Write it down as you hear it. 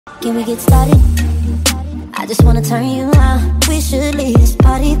Can we get started? I just wanna turn you on. We should leave this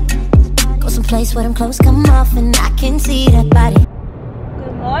party. Go someplace where them clothes come off and I can see that body.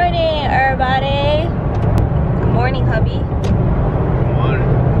 Good morning, everybody. Good morning, hubby. Good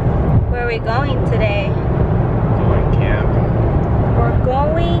morning. Where are we going today? Going camping. We're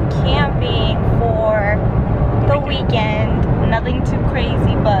going camping for the weekend. Nothing too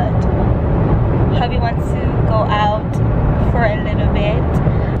crazy, but hubby wants to go out for a little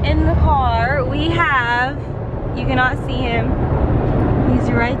bit. In the car, we have, you cannot see him.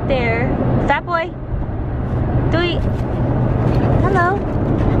 He's right there. Fat boy. Doi. Hello.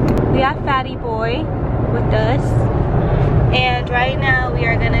 We have Fatty Boy with us. And right now we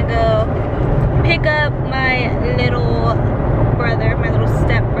are gonna go pick up my little brother, my little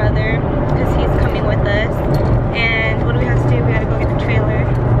step brother, because he's coming with us. And what do we have to do? We gotta go get the trailer.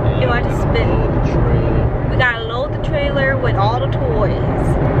 You know, I just been, we gotta load the trailer with all the toys.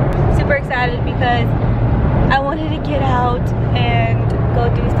 Super excited because I wanted to get out and go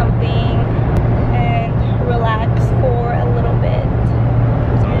do something and relax for a little bit.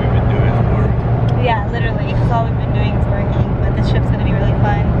 That's all we've been doing is work. Yeah, literally, because all we've been doing is working, but this trip's gonna be really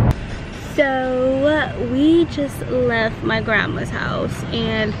fun. So we just left my grandma's house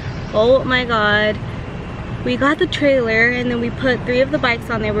and oh my god, we got the trailer and then we put 3 of the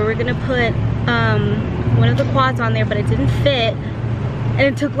bikes on there. We were gonna put one of the quads on there, but it didn't fit and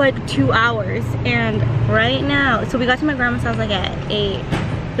it took like 2 hours. And right now, so we got to my grandma's house like at 8.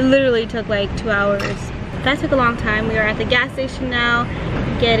 It literally took like 2 hours. That took a long time. We are at the gas station now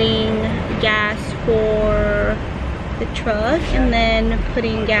getting gas for the truck and then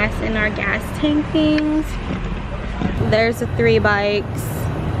putting gas in our gas tank things. There's the 3 bikes.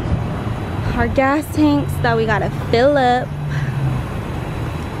 Our gas tanks that we gotta fill up.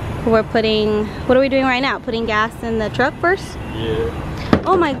 We're putting, what are we doing right now? Putting gas in the truck first? Yeah.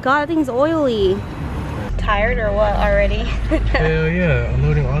 Oh my god, that thing's oily. Tired or what already? Hell yeah,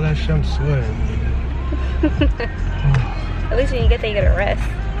 unloading all that shit, I'm sweating. At least when you get there, you get a rest.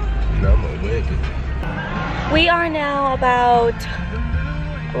 No, I'm awake. We are now about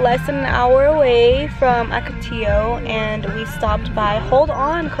less than an hour away from Acatillo and we stopped by, hold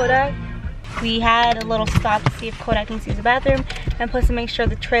on Kodak. We had a little stop to see if Kodak needs to use the bathroom and plus to make sure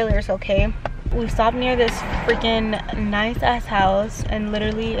the trailer is okay. We stopped near this freaking nice ass house and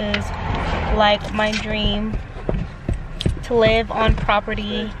literally is like my dream to live on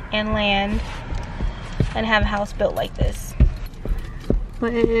property and land and have a house built like this.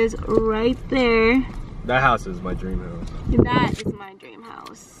 But it is right there. That house is my dream house. That is my dream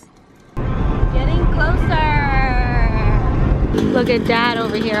house. Getting closer. Look at Dad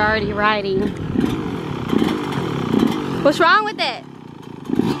over here already riding. What's wrong with it?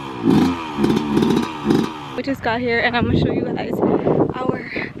 We just got here and I'm gonna show you guys our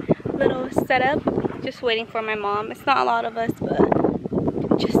little setup. Just waiting for my mom. It's not a lot of us,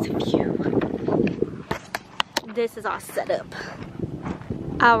 but just a few. This is our setup.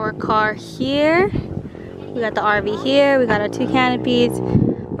 Our car here. We got the RV here. We got our 2 canopies.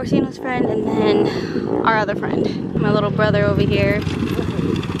 ORCINO's friend and then our other friend. My little brother over here.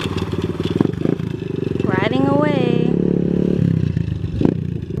 Riding away.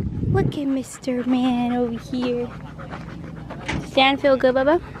 Look at Mr. Man over here. Stand feel good,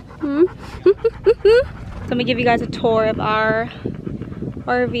 Bubba? Hmm? So let me give you guys a tour of our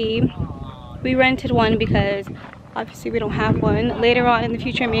RV. We rented one because obviously we don't have one. Later on in the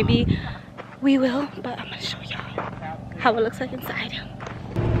future maybe we will, but I'm gonna show y'all how it looks like inside.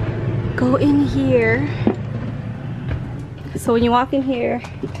 Go in here. So when you walk in here,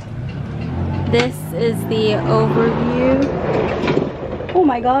 this is the overview. Oh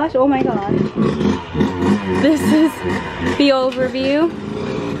my gosh, oh my god. This is the overview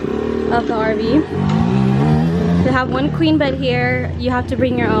of the RV. They have 1 queen bed here. You have to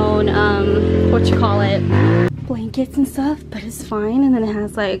bring your own, blankets and stuff, but it's fine. And then it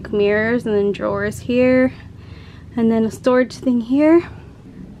has like mirrors and then drawers here. And then a storage thing here.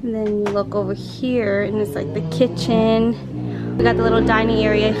 And then you look over here and it's like the kitchen. We got the little dining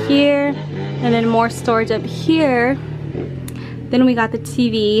area here. And then more storage up here. Then we got the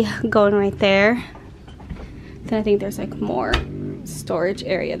TV going right there. Then I think there's like more storage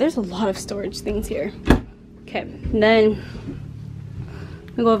area. There's a lot of storage things here. Okay, and then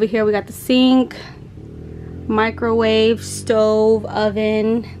we go over here. We got the sink, microwave, stove,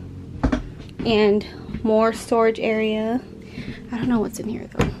 oven, and more storage area. I don't know what's in here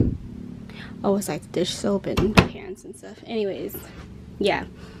though. Oh, it's like dish soap and pans and stuff. Anyways, yeah.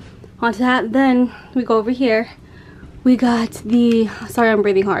 Onto that, then we go over here. We got the, sorry I'm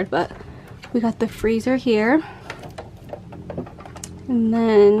breathing hard, but we got the freezer here. And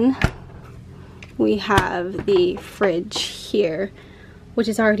then we have the fridge here, which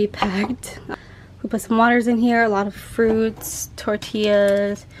is already packed. We put some waters in here, a lot of fruits,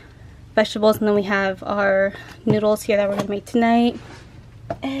 tortillas, vegetables, and then we have our noodles here that we're gonna make tonight.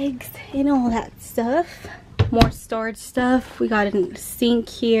 Eggs and all that stuff. More storage stuff. We got a sink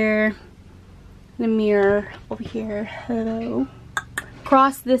here, and a mirror over here. Hello.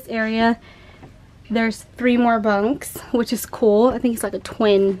 Across this area, there's 3 more bunks, which is cool. I think it's like a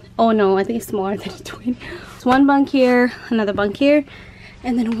twin. Oh no, I think it's smaller than a twin. There's 1 bunk here, another bunk here,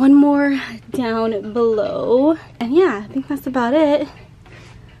 and then 1 more down below. And yeah, I think that's about it.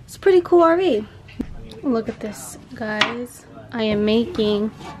 It's a pretty cool RV. Look at this, guys. I am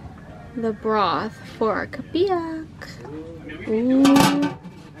making the broth for our kapiak. Ooh.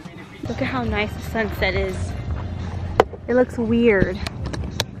 Look at how nice the sunset is. It looks weird.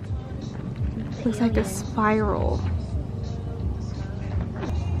 Looks like a spiral.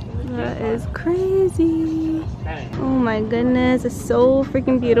 That is crazy. Oh my goodness, it's so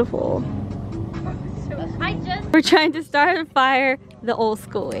freaking beautiful. We're trying to start a fire the old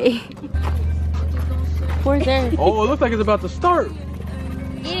school way. Where's there? Oh, it looks like it's about to start.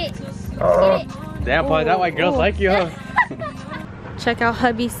 Eat it. Damn, probably that why girls like you, huh? Check out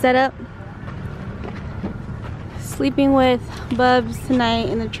hubby's setup. Sleeping with Bubs tonight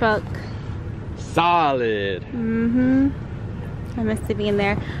in the truck. Solid. I miss sleeping in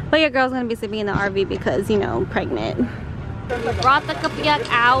there. But your girl's gonna be sleeping in the RV because, you know, pregnant. We brought the kapiak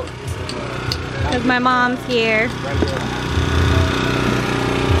out because my mom's here.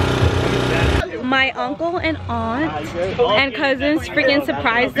 My uncle and aunt and cousins freaking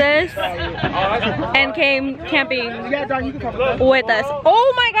surprised us and came camping with us.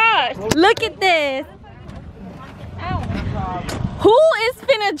 Oh my gosh! Look at this! Who is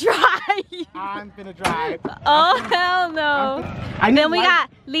finna drive? I'm finna drive. Oh hell no! And then we got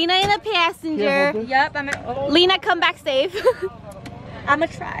Lena in the passenger. Yep, Lena, come back safe. I'ma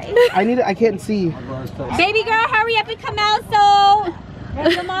try. I can't see. Baby girl, hurry up and come out so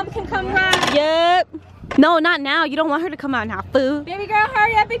your mom can come ride. Yep. No, not now. You don't want her to come out now, fool. Baby girl,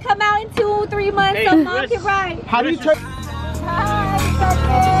 hurry up and come out in 2-3 months so mom can ride. How do you turn? Go!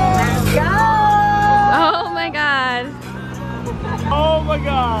 Oh my god. Oh my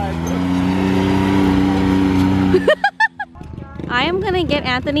god. I am gonna get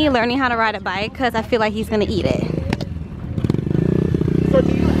Anthony learning how to ride a bike because I feel like he's gonna eat it. So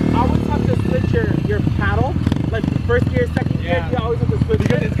do you always have to switch your paddle? Like first gear, second gear, you always have to switch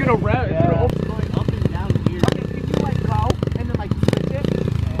it? It's gonna rev. It's gonna open. Going up and down gears. Okay, can you like go and then like switch it?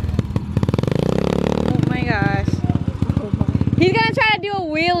 Oh my gosh. He's gonna try to do a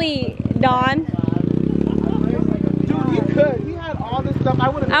wheelie, Dawn. Dude, he could. He had all this stuff. I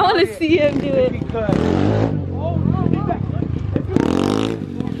want to see him do it. He could.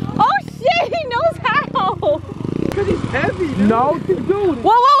 Oh shit, he knows how. Because he's heavy, dude. No, dude. Whoa,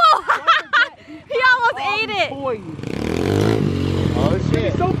 whoa, whoa. He almost ate it. Oh shit.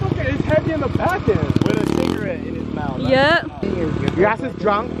 He's so fucking, it's heavy in the back end. With a cigarette in his mouth. Yep. Your ass is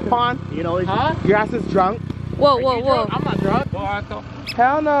drunk, Fawn? You know, Huh? Your ass is drunk? Whoa, whoa, whoa. I'm not drunk.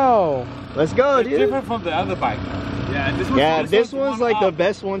 Hell no. Let's go, It's dude. different from the other bike. Yeah, This one's like the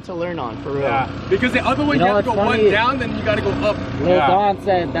best one to learn on, for real. Yeah, because the other one you have to go one down, then you gotta go up. Lil Dawn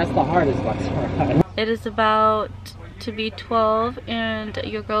said that's the hardest bike. It is about to be 12 and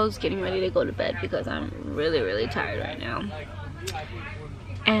your girl's getting ready to go to bed because I'm really, really tired right now.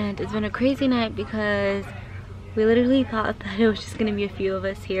 And it's been a crazy night because we literally thought that it was just gonna be a few of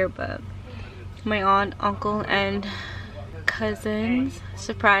us here, but my aunt, uncle, and cousins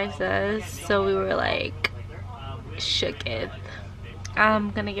surprised us, so we were like shooketh.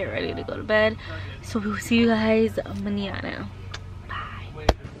 I'm gonna get ready to go to bed, so we will see you guys mañana. Bye.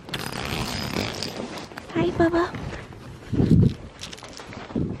 Hi, Bubba.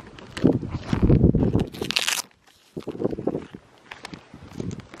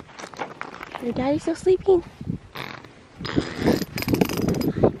 Your daddy's still sleeping?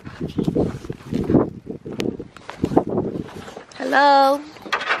 Hello?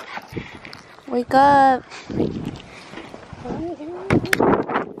 Wake up.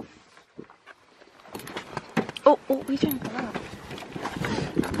 Oh, he's trying to go out.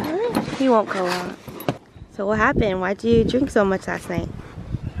 He won't go out. So what happened? Why'd you drink so much last night?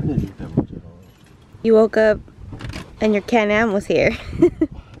 I didn't eat that much at all. You woke up and your Can-Am was here.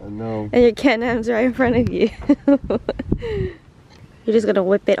 I know. And your Can-Am's right in front of you. You're just gonna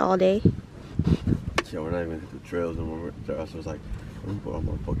whip it all day? Yeah, we're not even hit the trails and the rest was like, I'm gonna put all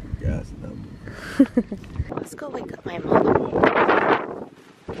my fucking gas in that movie. Let's go wake up my mom.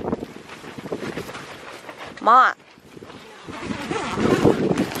 Mom!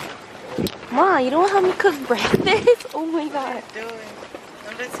 Ma, you don't help me cook breakfast? Oh my god. Doing.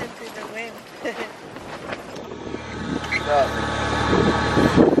 I'm listening to the wind.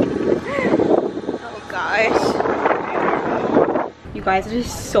 Oh gosh. You guys, it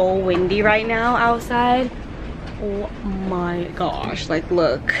is so windy right now outside. Oh my gosh, like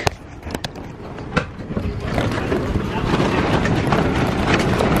look.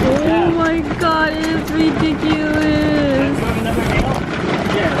 Oh my god, it is ridiculous.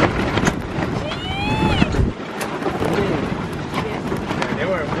 They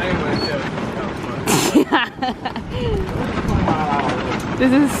weren't playing with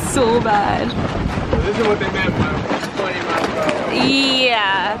This is so bad. This is what they meant by 20 miles per hour.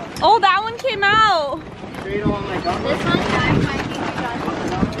 Yeah. Oh, that one came out. You don't want my gum? This one,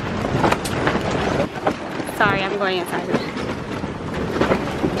 Sorry, I'm going inside.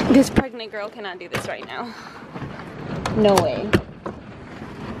 This pregnant girl cannot do this right now. No way.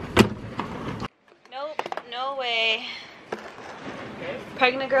 Nope, no way.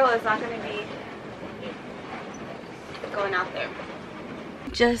 Pregnant girl is not gonna be going out there.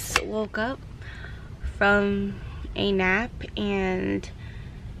 Just woke up from a nap and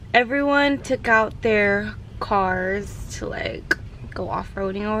everyone took out their cars to like go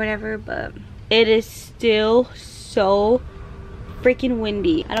off-roading or whatever, but it is still so freaking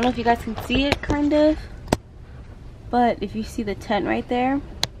windy. I don't know if you guys can see it kind of, but if you see the tent right there,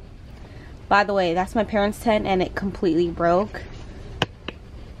 by the way, that's my parents' tent and it completely broke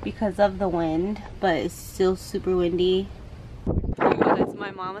because of the wind, but it's still super windy. Oh, that's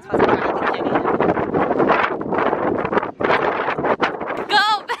my mom. It's supposed to grab the kitty.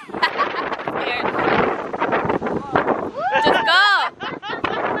 Go! Just go!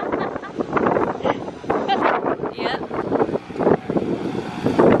 Yep.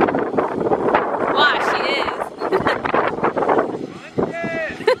 Wow, she is.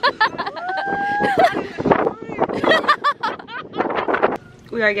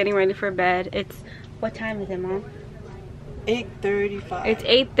 We are getting ready for bed. It's, what time is it, Mom? 8:35. It's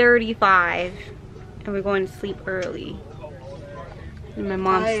 8:35 and we're going to sleep early. And my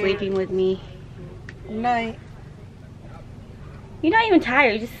mom's Tired. sleeping with me. Night. You're not even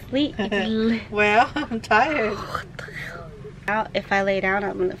tired, you just sleep. Well, I'm tired. Now, if I lay down,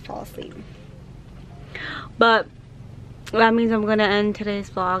 I'm gonna fall asleep. But that means I'm gonna end today's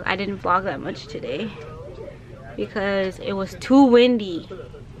vlog. I didn't vlog that much today because it was too windy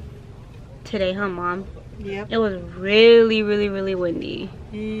today, huh, Mom? Yep. It was really, really, really windy.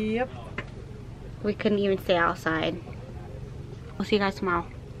 Yep. We couldn't even stay outside. We'll see you guys tomorrow.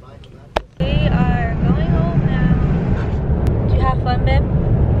 We are going home now. Did you have fun, babe?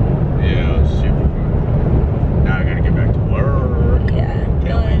 Yeah, it was super fun. Now I gotta get back to work. Yeah,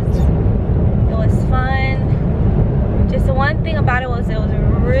 it was fun. Just the one thing about it was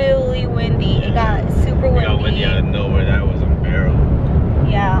really windy. It got super windy. We got windy out of nowhere. That was unbearable.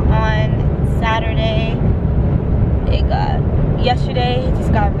 Yeah, on Saturday yesterday it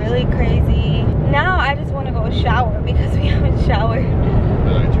just got really crazy. Now I just want to go shower because we haven't showered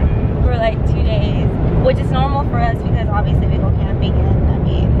for like 2 days, which is normal for us because obviously we go camping and I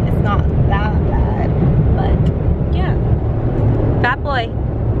mean it's not that bad, but yeah. Fat boy,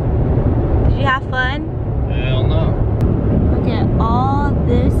 did you have fun?